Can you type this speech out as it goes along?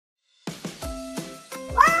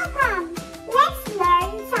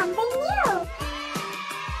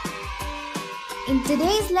In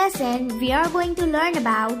today's lesson, we are going to learn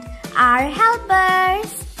about our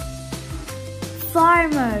helpers.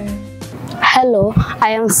 Farmer. Hello, I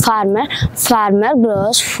am farmer. Farmer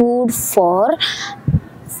grows food for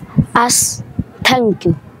us. Thank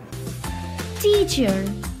you. Teacher.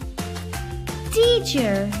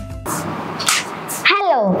 Teacher.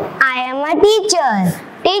 Hello, I am a teacher.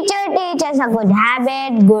 Teacher teaches a good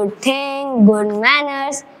habit, good thing, good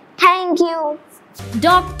manners. Thank you.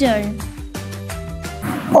 Doctor.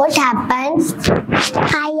 What happened?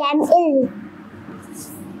 I am ill.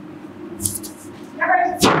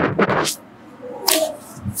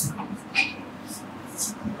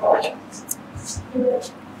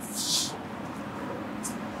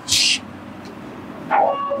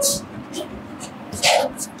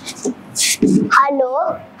 Hello,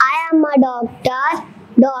 I am a doctor.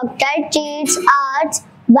 Doctor treats us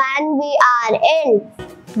when we are ill.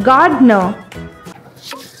 Gardener.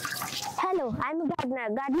 Hello, I am a gardener.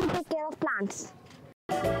 Gardener takes care of plants.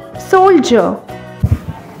 Soldier.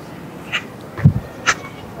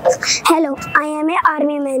 Hello, I am an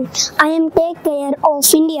army man. I am take care of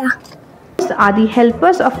India. These are the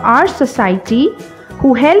helpers of our society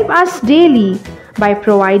who help us daily by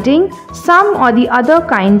providing some or the other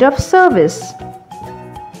kind of service.